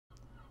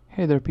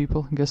Hey there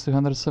people, guest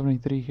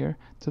 273 here.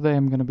 Today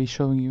I'm going to be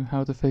showing you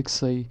how to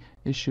fix a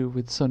issue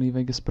with Sony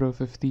Vegas Pro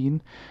 15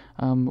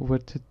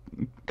 with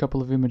a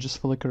couple of images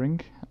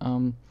flickering.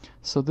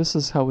 So this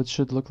is how it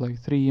should look like,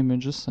 3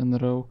 images in a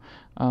row.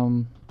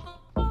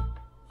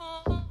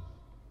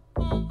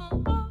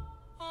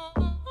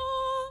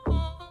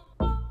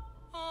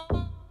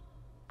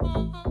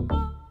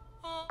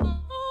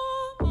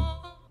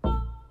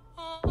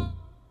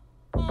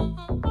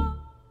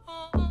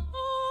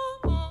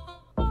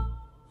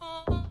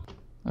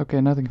 Okay,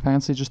 nothing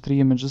fancy, just 3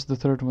 images. The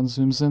third one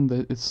zooms in,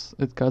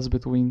 it cuts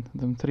between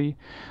them 3.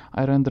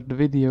 I rendered the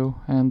video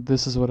and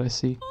this is what I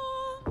see.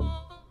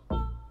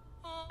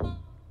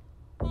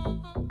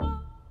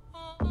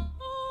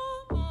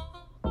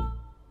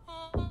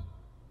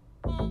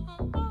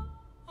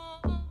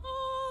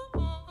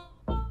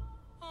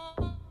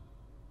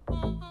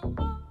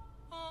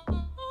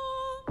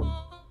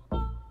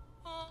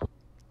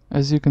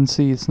 As you can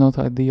see, it's not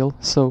ideal,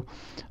 so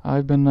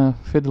I've been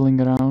fiddling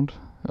around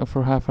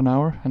for half an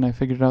hour and I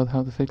figured out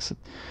how to fix it.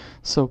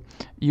 So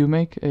you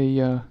make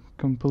a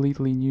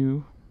completely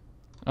new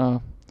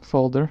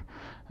folder,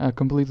 a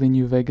completely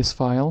new Vegas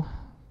file,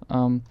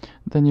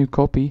 then you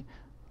copy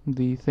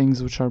the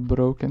things which are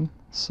broken,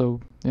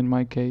 so in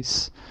my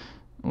case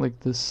like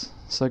this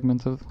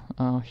segment of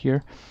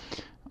here,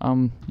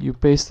 you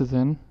paste it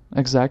in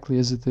exactly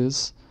as it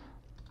is,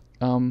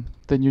 then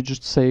you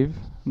just save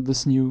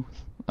this new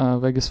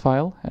Vegas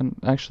file and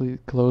actually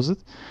close it.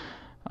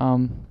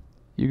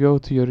 You go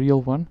to your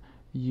real one,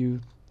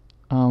 you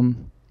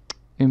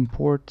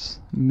import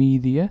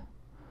media,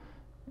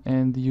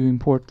 and you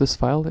import this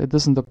file. It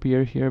doesn't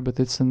appear here, but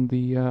it's in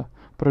the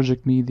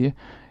project media.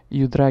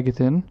 You drag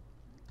it in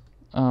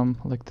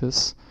like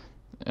this,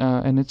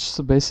 and it's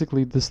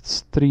basically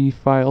this 3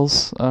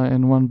 files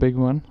in one big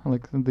one,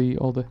 like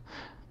all the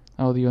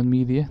audio and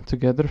media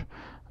together.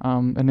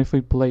 And if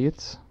we play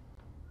it,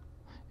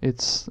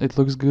 it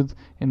looks good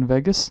in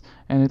Vegas,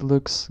 and it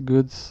looks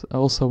good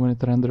also when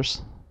it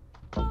renders.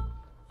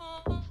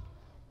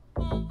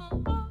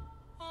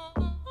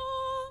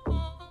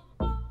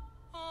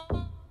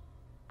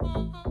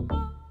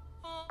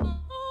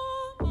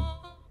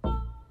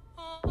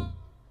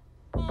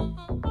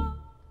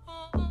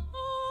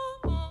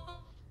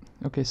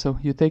 Okay, so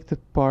you take the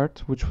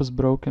part which was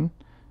broken.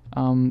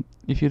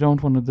 If you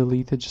don't want to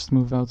delete it, just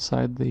move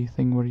outside the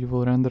thing where you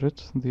will render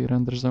it, the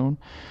render zone.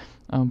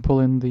 Pull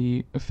in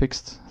the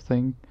fixed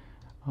thing,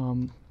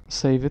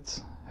 save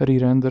it,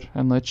 re-render,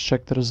 and let's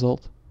check the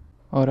result.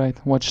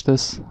 Alright, watch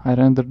this. I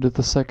rendered it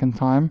the second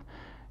time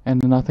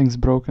and nothing's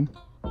broken.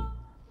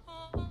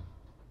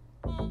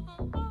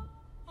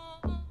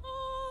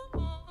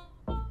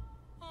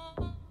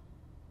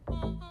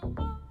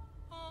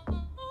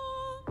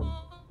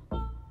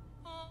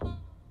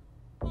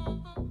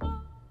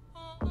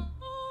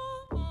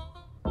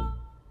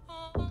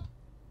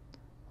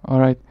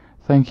 Alright,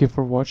 thank you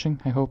for watching.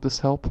 I hope this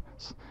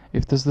helps.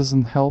 If this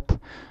doesn't help,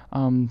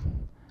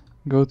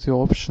 go to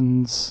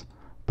options,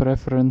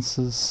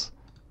 preferences,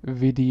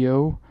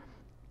 video,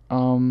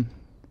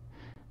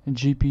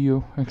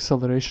 GPU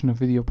acceleration of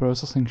video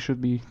processing should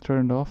be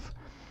turned off.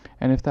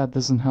 And if that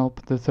doesn't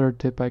help, the third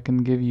tip I can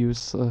give you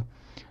is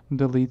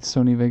delete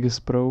Sony Vegas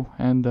Pro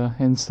and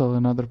install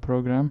another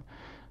program,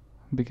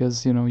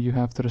 because you know you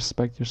have to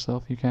respect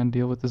yourself. You can't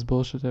deal with this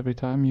bullshit every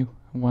time you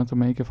want to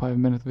make a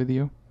 5-minute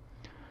video.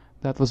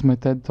 That was my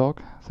TED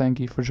Talk.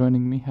 Thank you for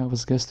joining me. I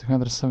was guest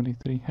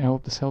 273. I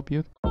hope this helped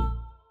you.